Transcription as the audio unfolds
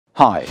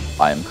Hi,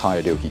 I am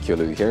Kayode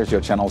Okikulu. Here's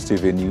your Channels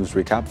TV news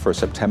recap for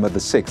September the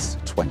 6th,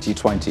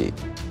 2020.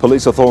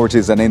 Police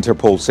authorities and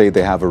Interpol say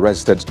they have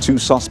arrested two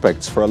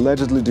suspects for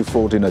allegedly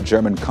defrauding a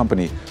German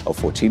company of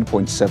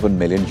 14.7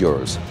 million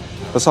euros.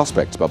 The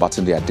suspect,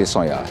 Babatunde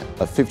Adesoya,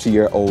 a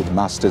 50-year-old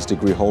master's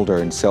degree holder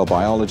in cell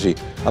biology,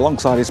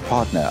 alongside his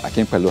partner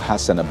Akinpelu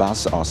Hassan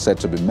Abbas, are said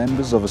to be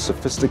members of a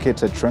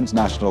sophisticated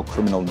transnational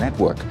criminal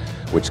network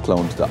which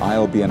cloned the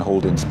ILBN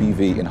Holdings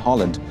BV in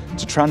Holland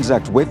to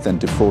transact with and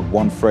defraud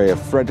one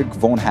Frederick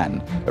von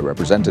Hahn, a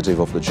representative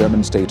of the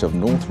German state of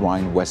North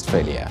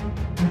Rhine-Westphalia.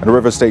 And the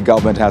River State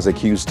government has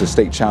accused the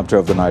state chapter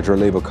of the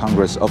Nigeria Labour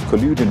Congress of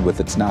colluding with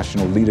its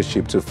national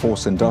leadership to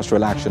force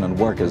industrial action on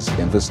workers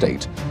in the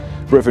state.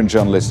 Briefing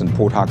journalist in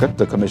Port Harcourt,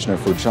 the Commissioner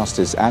for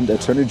Justice and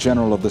Attorney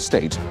General of the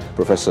state,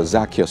 Professor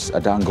Zacchaeus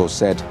Adango,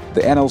 said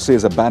the NLC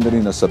is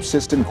abandoning a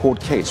subsisting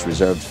court case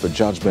reserved for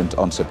judgment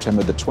on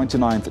September the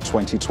 29th,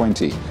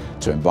 2020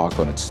 to embark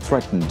on its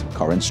threatened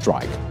current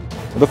strike.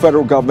 The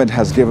federal government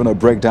has given a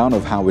breakdown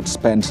of how it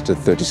spent the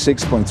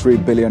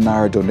 36.3 billion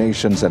naira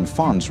donations and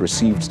funds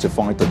received to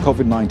fight the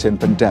COVID-19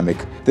 pandemic.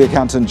 The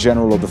Accountant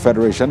General of the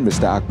Federation,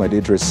 Mr. Ahmed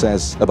Idris,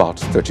 says about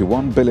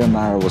 31 billion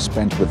naira was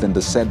spent within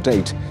the said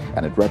date,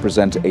 and it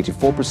represents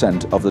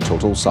 84% of the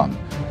total sum.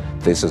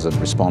 This is in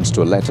response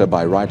to a letter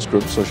by rights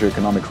group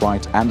Socioeconomic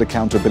Right and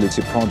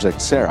Accountability Project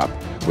SERAP,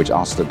 which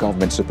asked the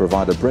government to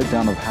provide a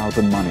breakdown of how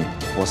the money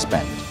was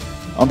spent.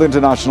 On the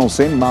international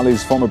scene,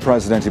 Mali's former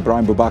president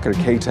Ibrahim Boubacar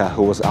Keita,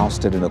 who was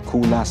ousted in a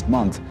coup last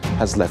month,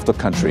 has left the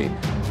country.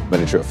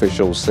 Military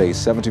officials say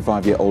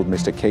 75-year-old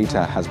Mr.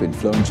 Keita has been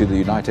flown to the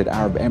United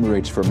Arab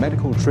Emirates for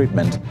medical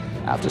treatment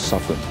after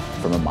suffering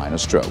from a minor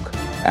stroke.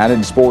 And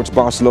in sports,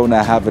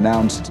 Barcelona have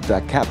announced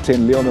that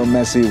captain Lionel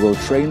Messi will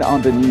train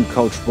under new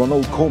coach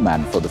Ronald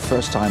Koeman for the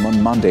first time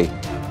on Monday,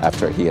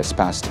 after he has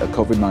passed a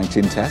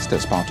COVID-19 test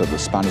as part of the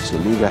Spanish La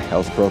Liga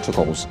health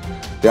protocols.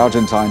 The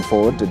Argentine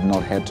forward did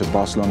not head to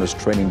Barcelona's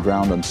training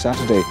ground on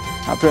Saturday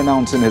after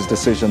announcing his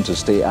decision to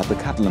stay at the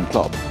Catalan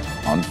club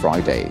on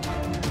Friday.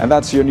 And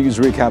that's your news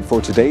recap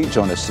for today.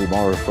 Join us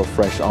tomorrow for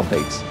fresh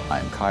updates. I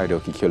am Kayode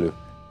Okikulu.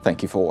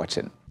 Thank you for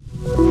watching.